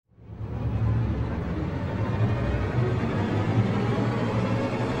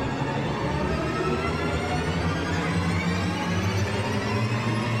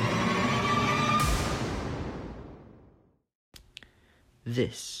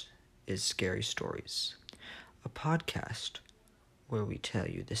This is Scary Stories, a podcast where we tell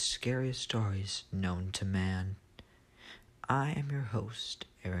you the scariest stories known to man. I am your host,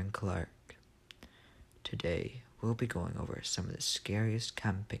 Aaron Clark. Today, we'll be going over some of the scariest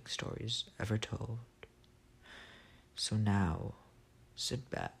camping stories ever told. So now, sit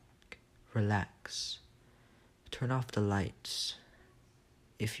back, relax, turn off the lights,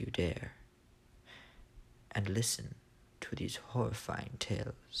 if you dare, and listen to these horrifying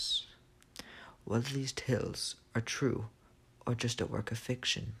tales. Whether these tales are true or just a work of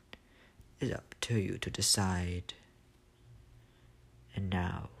fiction is up to you to decide. And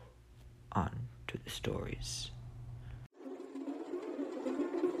now, on to the stories.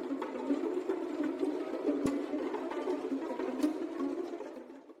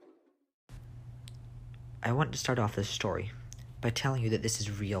 I want to start off this story by telling you that this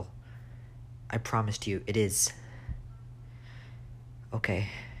is real. I promised you it is. Okay.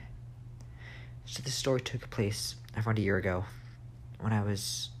 So this story took place around a year ago when I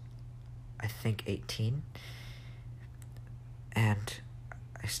was, I think, 18. And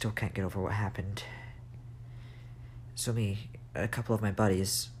I still can't get over what happened. So a couple of my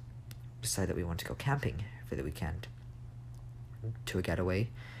buddies decided that we wanted to go camping for the weekend to a getaway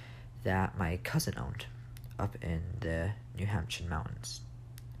that my cousin owned up in the New Hampshire mountains.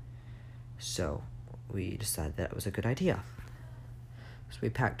 So we decided that it was a good idea. So we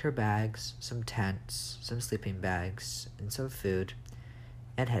packed our bags, some tents, some sleeping bags, and some food,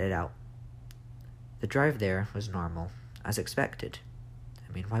 and headed out. The drive there was normal, as expected.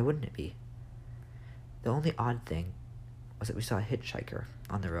 I mean, why wouldn't it be? The only odd thing was that we saw a hitchhiker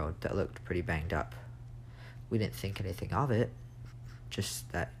on the road that looked pretty banged up. We didn't think anything of it, just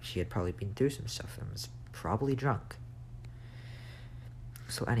that she had probably been through some stuff and was probably drunk.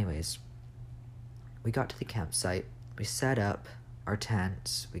 So anyways, we got to the campsite, we set up our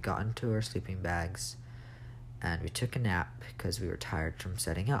tents, we got into our sleeping bags, and we took a nap because we were tired from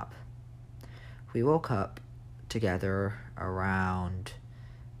setting up. We woke up together around,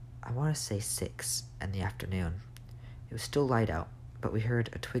 I want to say 6 in the afternoon. It was still light out, but we heard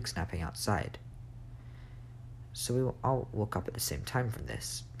a twig snapping outside. So we all woke up at the same time from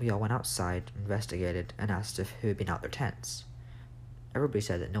this. We all went outside, investigated, and asked if who had been out their tents. Everybody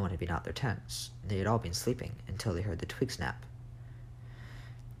said that no one had been out their tents. They had all been sleeping until they heard the twig snap.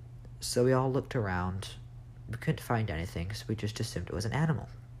 So we all looked around. We couldn't find anything, so we just assumed it was an animal.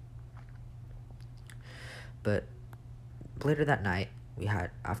 But later that night,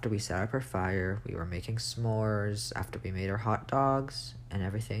 after we set up our fire, we were making s'mores, after we made our hot dogs and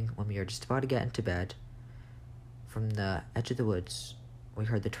everything, when we were just about to get into bed, from the edge of the woods, we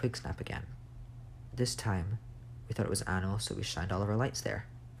heard the twig snap again. This time, we thought it was an animal, so we shined all of our lights there.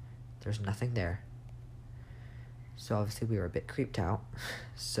 There's nothing there. So obviously we were a bit creeped out,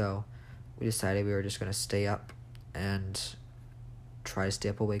 so we decided we were just going to stay up and try to stay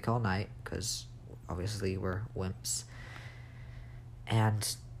up awake all night, because obviously we're wimps.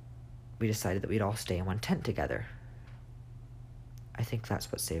 And we decided that we'd all stay in one tent together. I think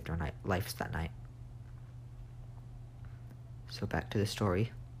that's what saved our lives that night. So back to the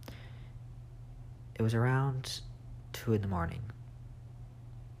story. It was around 2 a.m.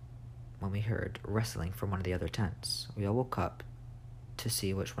 when we heard rustling from one of the other tents. We all woke up to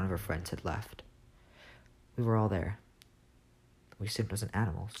see which one of our friends had left. We were all there. We assumed it was an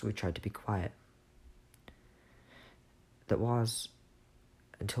animal, so we tried to be quiet. That was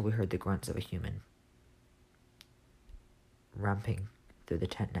until we heard the grunts of a human ramping through the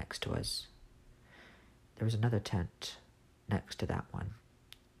tent next to us. There was another tent next to that one.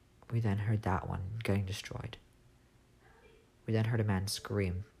 We then heard that one getting destroyed. We then heard a man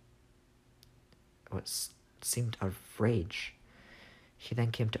scream, what seemed out of rage. He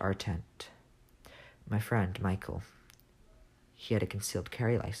then came to our tent. My friend, Michael, he had a concealed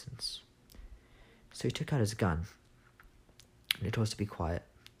carry license. So he took out his gun, and he told us to be quiet.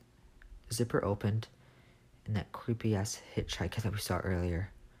 The zipper opened, and that creepy-ass hitchhiker that we saw earlier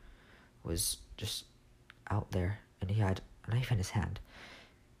was just out there, and he had a knife in his hand,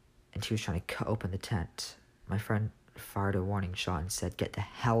 and he was trying to cut open the tent. My friend fired a warning shot and said, "Get the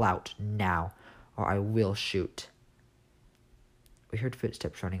hell out now, or I will shoot." We heard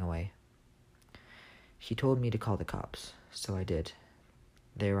footsteps running away. He told me to call the cops, so I did.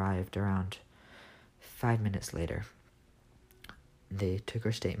 They arrived around 5 minutes later. They took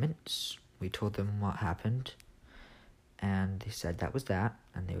our statements, we told them what happened, and they said that was that,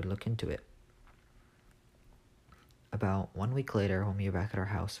 and they would look into it. About 1 week later, when we were back at our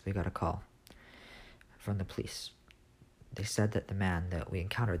house, we got a call from the police. They said that the man that we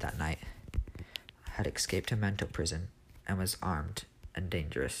encountered that night had escaped a mental prison and was armed and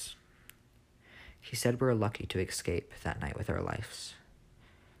dangerous. He said we were lucky to escape that night with our lives,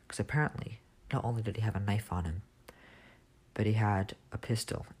 because apparently, not only did he have a knife on him, but he had a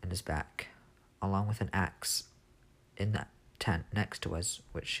pistol in his back, along with an axe in that tent next to us,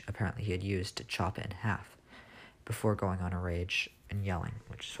 which apparently he had used to chop it in half before going on a rage and yelling,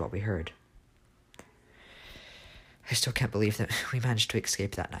 which is what we heard. I still can't believe that we managed to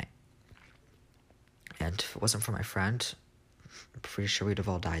escape that night. And if it wasn't for my friend, I'm pretty sure we'd have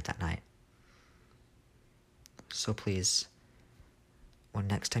all died that night. So please, when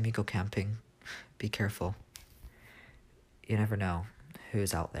next time you go camping, be careful. You never know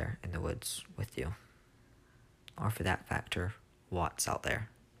who's out there in the woods with you. Or for that factor, what's out there.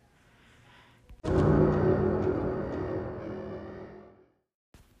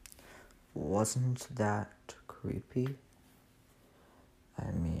 Wasn't that creepy?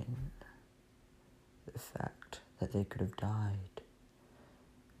 I mean, the fact that they could have died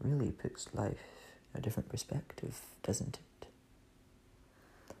really puts life in a different perspective, doesn't it?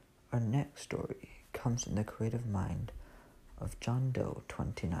 Our next story comes from the creative mind of John Doe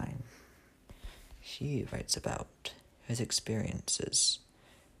 29. He writes about his experiences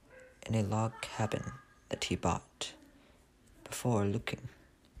in a log cabin that he bought before looking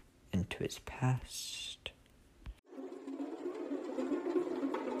into his past.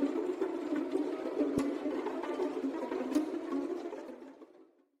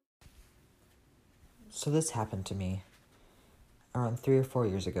 So this happened to me around 3 or 4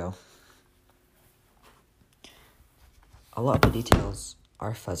 years ago. A lot of the details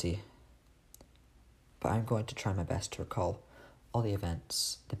are fuzzy, but I'm going to try my best to recall all the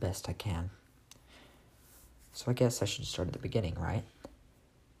events the best I can. So I guess I should start at the beginning, right?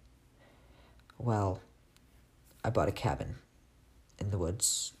 Well, I bought a cabin in the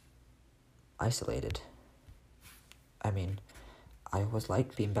woods, isolated. I mean, I always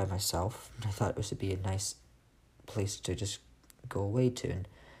liked being by myself, and I thought it would be a nice place to just go away to and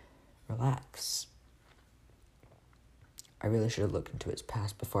relax. I really should have looked into its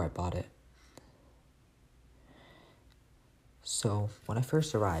past before I bought it. So, when I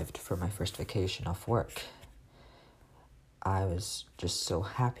first arrived for my first vacation off work, I was just so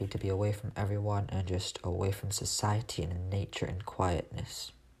happy to be away from everyone and just away from society and nature and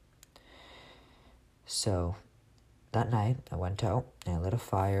quietness. So, that night, I went out and I lit a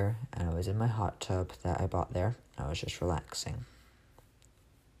fire and I was in my hot tub that I bought there. I was just relaxing.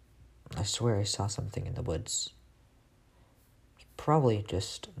 I swear I saw something in the woods. Probably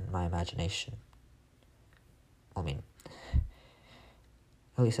just my imagination. I mean,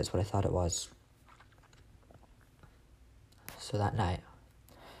 at least that's what I thought it was. So that night,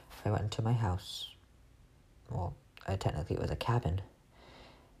 I went into my house. Well, technically it was a cabin.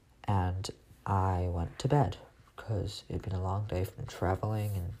 And I went to bed because it had been a long day from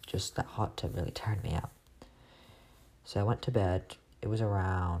traveling and just that hot tub really tired me out. So I went to bed. It was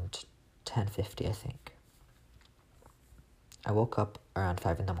around 10:50, I think. I woke up around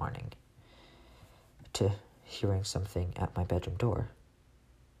 5 in the morning to hearing something at my bedroom door.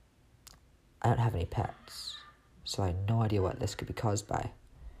 I don't have any pets, so I had no idea what this could be caused by. I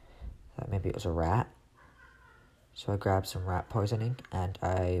thought maybe it was a rat. So I grabbed some rat poisoning and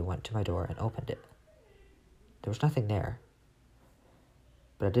I went to my door and opened it. There was nothing there,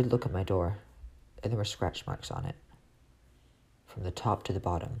 but I did look at my door and there were scratch marks on it from the top to the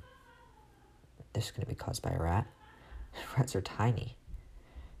bottom. This is going to be caused by a rat. Rats are tiny,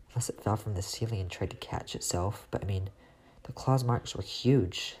 unless it fell from the ceiling and tried to catch itself. But I mean, the claws marks were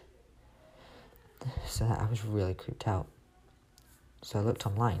huge, so I was really creeped out. So I looked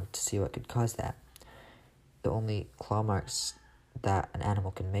online to see what could cause that. The only claw marks that an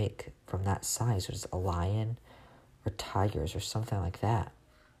animal can make from that size was a lion or tigers or something like that.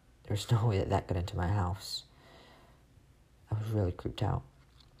 There's no way that that got into my house. I was really creeped out.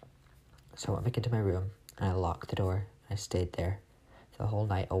 So I went back into my room and I locked the door. I stayed there the whole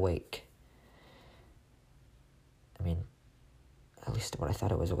night awake. I mean, at least what I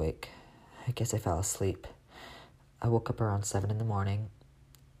thought I was awake. I guess I fell asleep. I woke up around 7 in the morning,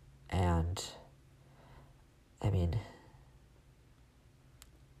 and I mean,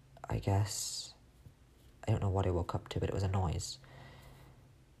 I guess, I don't know what I woke up to, but it was a noise.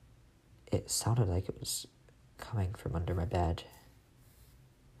 It sounded like it was coming from under my bed.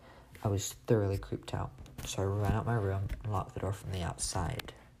 I was thoroughly creeped out, so I ran out my room and locked the door from the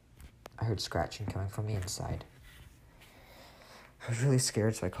outside. I heard scratching coming from the inside. I was really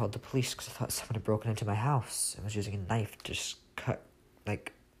scared, so I called the police because I thought someone had broken into my house and was using a knife to just cut,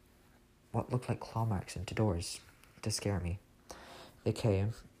 like, what looked like claw marks into doors to scare me. They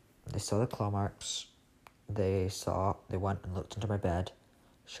came, they saw the claw marks, they went and looked under my bed.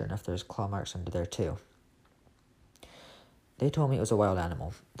 Sure enough, there's claw marks under there too. They told me it was a wild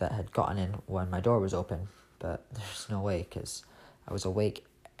animal that had gotten in when my door was open, but there's no way, because I was awake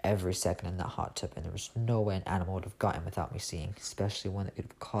every second in that hot tub, and there was no way an animal would have got in without me seeing, especially one that could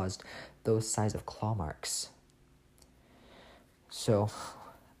have caused those size of claw marks. So,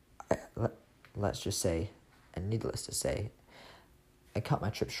 let's just say, and needless to say, I cut my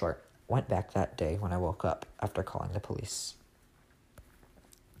trip short, went back that day when I woke up after calling the police.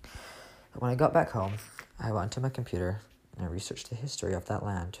 When I got back home, I went to my computer and I researched the history of that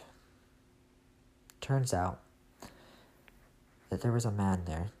land. Turns out that there was a man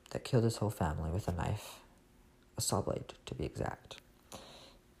there that killed his whole family with a knife, a saw blade to be exact,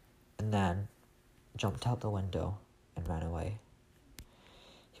 and then jumped out the window and ran away.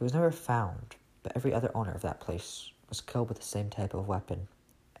 He was never found, but every other owner of that place was killed with the same type of weapon,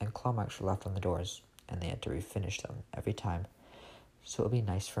 and claw marks were left on the doors, and they had to refinish them every time, so it would be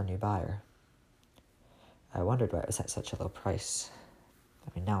nice for a new buyer. I wondered why it was at such a low price.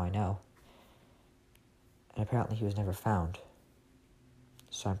 I mean, now I know. And apparently he was never found.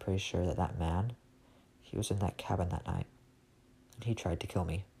 So I'm pretty sure that man, he was in that cabin that night, and he tried to kill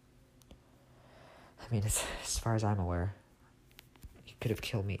me. I mean, as far as I'm aware, he could have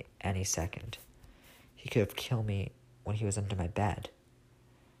killed me any second. He could have killed me when he was under my bed.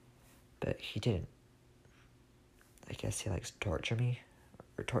 But he didn't. I guess he likes to torture me,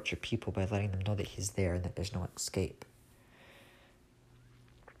 or torture people by letting them know that he's there and that there's no escape.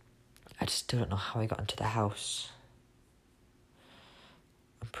 I just still don't know how I got into the house.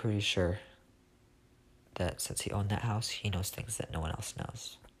 I'm pretty sure that since he owned that house, he knows things that no one else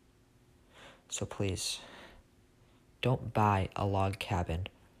knows. So please, don't buy a log cabin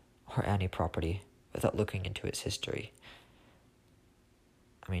or any property without looking into its history.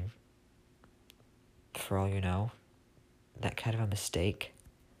 I mean, for all you know, that kind of a mistake,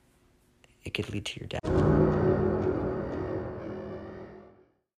 it could lead to your death.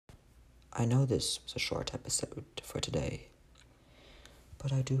 I know this was a short episode for today,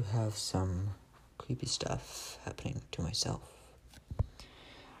 but I do have some creepy stuff happening to myself.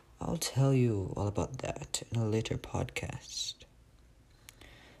 I'll tell you all about that in a later podcast.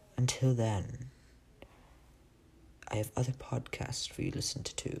 Until then, I have other podcasts for you to listen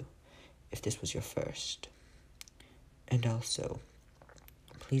to if this was your first. And also,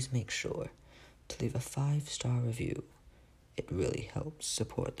 please make sure to leave a 5-star review. It really helps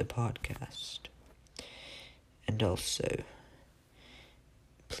support the podcast. And also,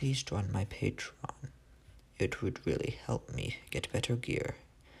 please join my Patreon. It would really help me get better gear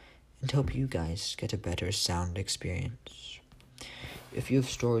and help you guys get a better sound experience. If you have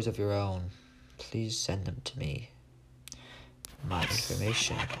stories of your own, please send them to me. My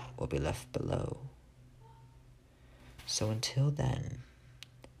information will be left below. So until then,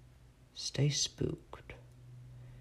 stay spooked.